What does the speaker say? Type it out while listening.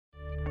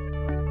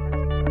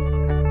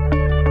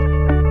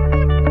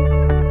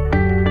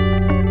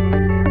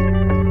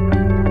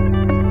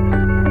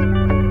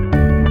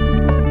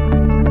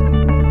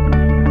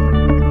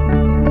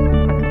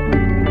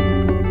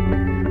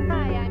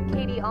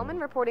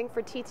reporting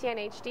for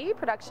TTN-HD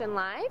Production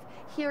Live,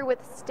 here with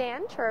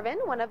Stan Chervin,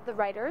 one of the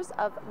writers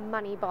of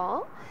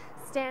Moneyball.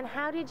 Stan,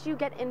 how did you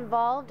get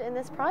involved in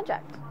this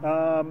project?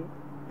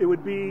 It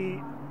would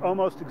be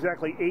almost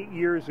exactly 8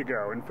 years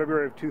ago, in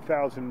February of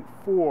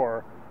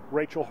 2004,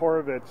 Rachel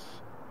Horowitz,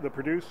 the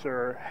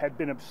producer, had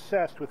been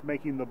obsessed with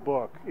making the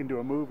book into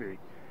a movie.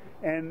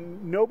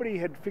 And nobody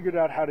had figured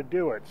out how to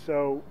do it.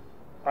 So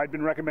I'd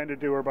been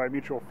recommended to her by a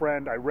mutual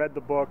friend. I read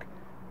the book,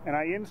 and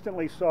I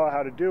instantly saw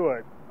how to do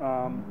it.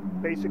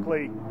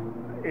 Basically,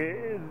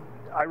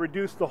 I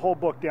reduced the whole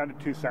book down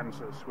to 2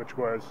 sentences, which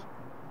was,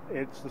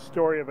 it's the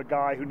story of a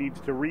guy who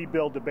needs to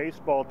rebuild a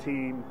baseball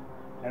team,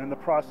 and in the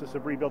process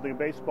of rebuilding a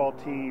baseball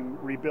team,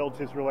 rebuilds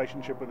his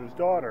relationship with his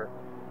daughter.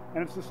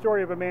 And it's the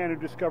story of a man who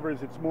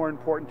discovers it's more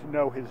important to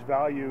know his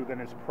value than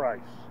his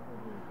price.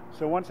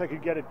 So once I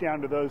could get it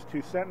down to those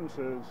 2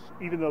 sentences,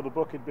 even though the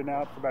book had been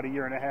out for about 1.5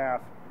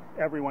 years,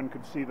 everyone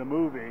could see the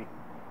movie.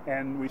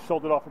 And we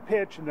sold it off a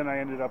pitch, and then I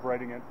ended up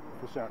writing it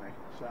for Sony.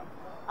 So.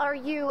 Are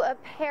you a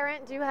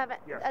parent? Do you have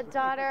a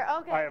daughter?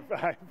 Okay.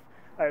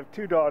 I have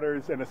 2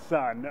 daughters and a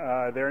son.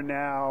 They're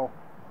now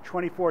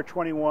 24,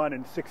 21,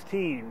 and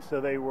 16.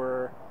 So they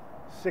were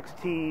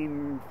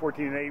 16,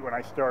 14, and 8 when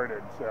I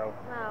started. So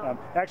wow.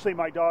 Actually,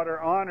 my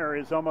daughter Honor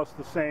is almost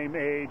the same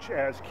age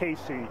as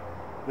Casey,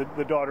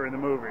 the daughter in the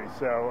movie.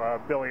 So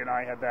Billy and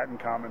I had that in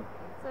common.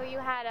 So you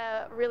had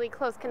a really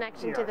close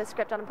connection to the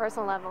script on a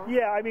personal level.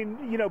 Yeah, I mean,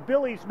 you know,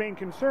 Billy's main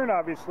concern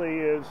obviously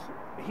is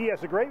he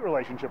has a great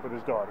relationship with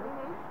his daughter.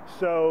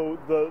 So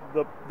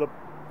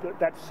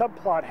that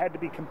subplot had to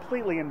be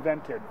completely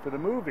invented for the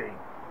movie.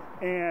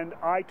 And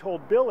I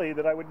told Billy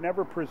that I would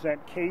never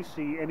present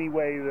Casey any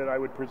way that I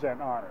would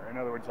present Honor. In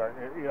other words,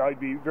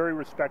 I'd be very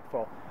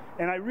respectful.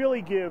 And I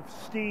really give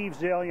Steve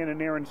Zalian and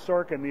Aaron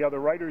Sorkin, the other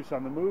writers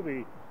on the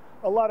movie,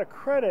 a lot of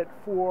credit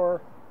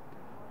for,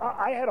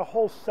 I had a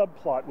whole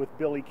subplot with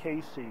Billy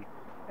Casey,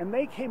 and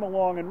they came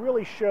along and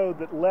really showed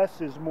that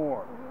less is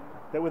more.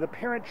 That with a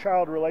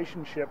parent-child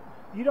relationship,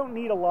 you don't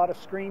need a lot of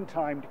screen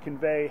time to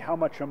convey how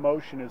much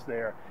emotion is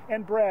there.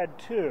 And Brad,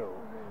 too.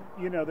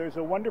 You know, there's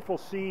a wonderful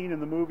scene in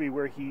the movie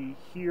where he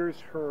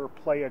hears her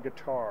play a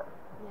guitar.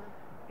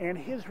 And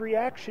his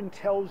reaction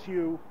tells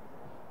you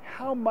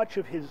how much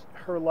of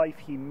her life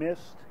he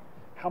missed,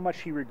 how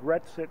much he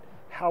regrets it,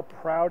 how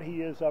proud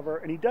he is of her,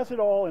 and he does it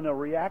all in a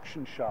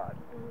reaction shot,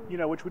 you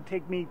know, which would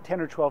take me 10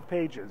 or 12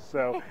 pages.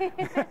 So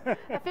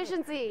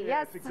efficiency,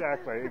 yes.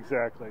 Exactly.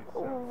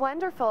 So.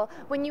 Wonderful.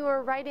 When you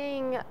were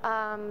writing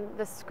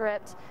the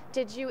script,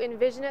 did you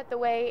envision it the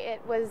way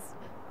it was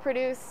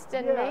produced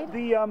and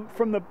made?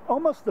 From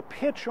almost the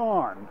pitch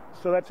on,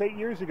 so that's 8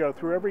 years ago,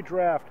 through every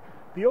draft,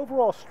 the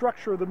overall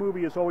structure of the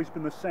movie has always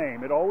been the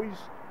same. It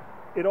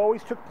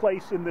always took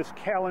place in this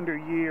calendar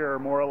year,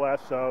 more or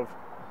less, of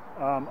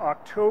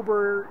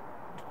October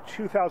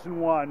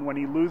 2001, when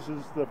he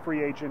loses the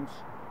free agents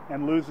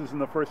and loses in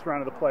the first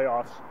round of the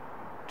playoffs,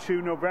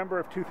 to November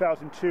of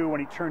 2002, when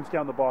he turns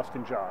down the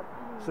Boston job.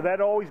 So that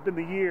had always been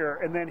the year,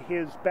 and then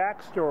his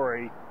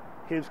backstory,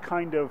 his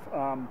kind of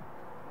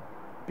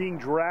being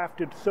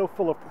drafted so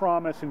full of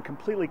promise and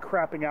completely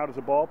crapping out as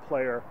a ball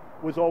player,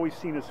 was always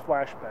seen as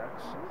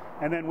flashbacks.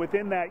 And then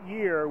within that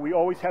year, we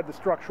always had the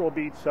structural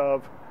beats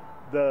of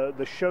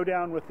the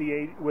showdown with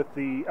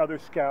the other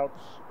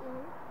scouts,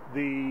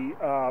 the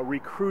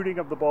recruiting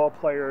of the ball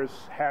players,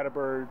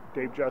 Hatteberg,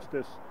 Dave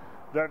Justice,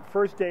 that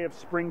first day of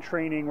spring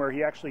training where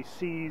he actually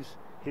sees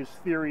his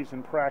theories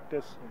in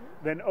practice,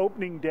 then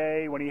opening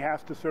day when he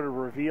has to sort of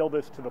reveal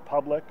this to the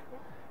public,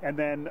 and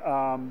then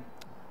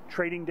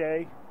trading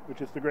day, which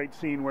is the great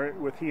scene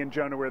with he and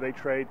Jonah where they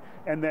trade,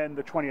 and then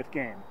the 20th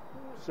game.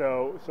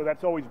 So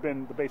that's always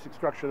been the basic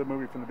structure of the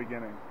movie from the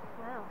beginning.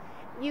 Wow.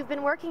 You've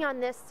been working on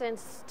this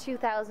since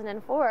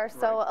 2004,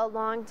 so a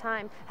long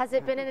time. Has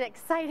it been an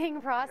exciting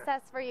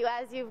process for you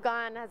as you've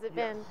gone? Has it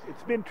been?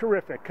 It's been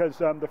terrific, because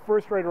the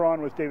first writer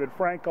on was David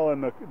Frankel,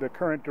 and the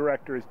current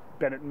director is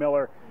Bennett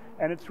Miller,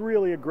 and it's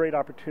really a great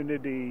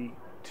opportunity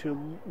to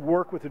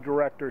work with a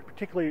director,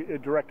 particularly a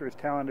director as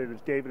talented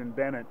as David and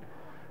Bennett,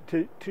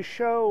 to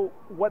show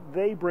what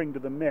they bring to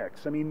the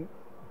mix. I mean,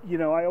 you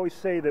know, I always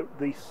say that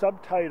the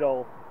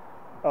subtitle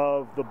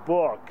of the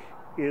book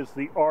is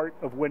The Art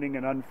of Winning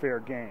an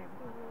Unfair Game.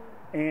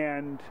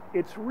 And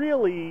it's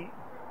really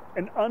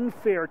an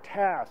unfair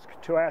task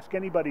to ask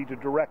anybody to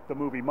direct the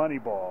movie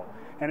Moneyball.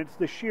 And it's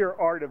the sheer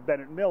art of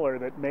Bennett Miller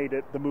that made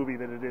it the movie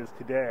that it is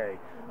today.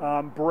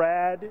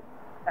 Brad,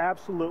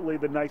 absolutely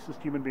the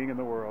nicest human being in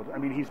the world. I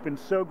mean, he's been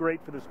so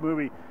great for this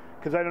movie,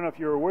 because I don't know if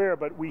you're aware,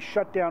 but we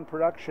shut down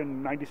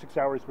production 96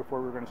 hours before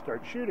we were going to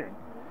start shooting.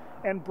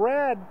 And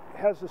Brad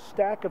has a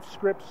stack of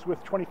scripts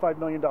with $25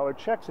 million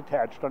checks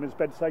attached on his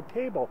bedside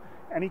table,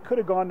 and he could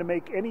have gone to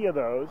make any of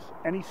those,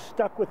 and he's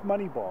stuck with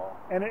Moneyball.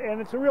 And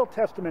it's a real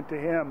testament to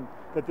him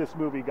that this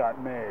movie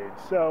got made.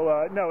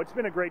 So no, it's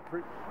been a great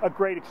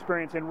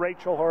experience. And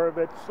Rachel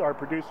Horowitz, our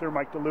producer,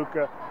 Mike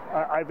DeLuca,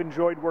 I've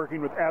enjoyed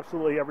working with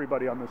absolutely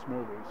everybody on this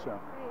movie. So.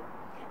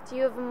 Do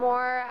you have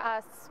more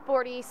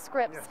sporty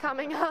scripts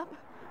coming up?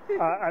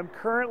 I'm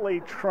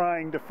currently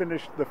trying to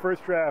finish the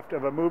first draft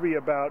of a movie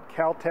about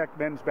Caltech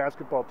men's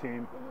basketball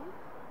team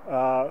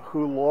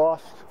who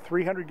lost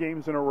 300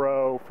 games in a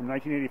row from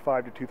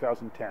 1985 to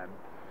 2010.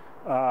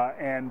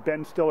 And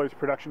Ben Stiller's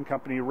production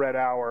company, Red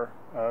Hour,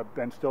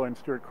 Ben Stiller and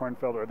Stuart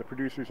Kornfeld are the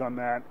producers on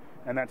that,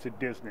 and that's at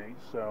Disney,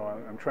 so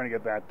I'm trying to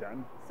get that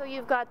done. So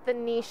you've got the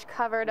niche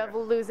covered of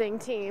losing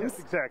teams. Yes,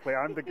 exactly.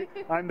 I'm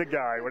the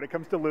guy. When it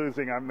comes to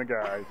losing, I'm the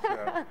guy.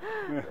 So.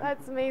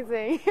 That's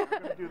amazing. I'm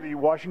going to do the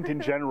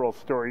Washington Generals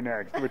story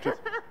next, which is,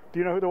 do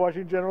you know who the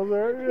Washington Generals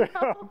are?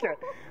 No. Okay.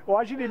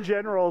 Washington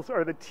Generals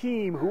are the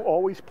team who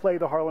always play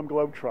the Harlem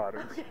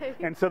Globetrotters. Okay.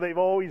 And so they've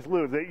always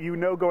lose. You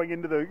know going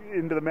into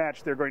the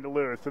match they're going to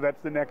lose. So that's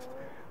the next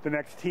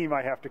team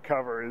I have to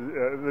cover,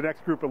 the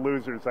next group of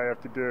losers I have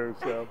to do.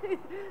 So.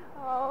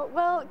 Oh,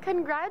 well,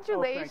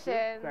 congratulations.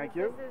 Oh, thank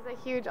you. This is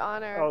a huge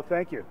honor. Oh,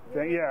 thank you.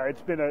 Yeah,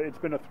 it's been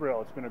a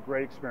thrill. It's been a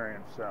great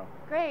experience. So.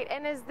 Great.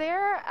 And is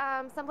there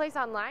someplace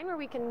online where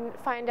we can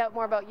find out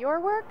more about your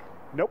work?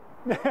 Nope.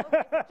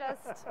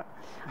 Just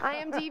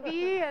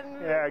IMDb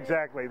and. Yeah,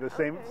 exactly. The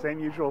same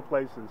usual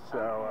places.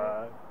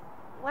 So.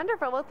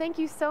 Wonderful. Well, thank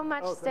you so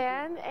much,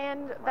 Stan,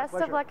 and best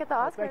of luck at the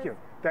Oscars. Thank you.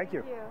 Thank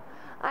you.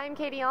 I'm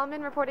Katie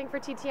Uhlmann reporting for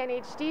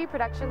TTN-HD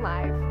Production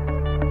Live.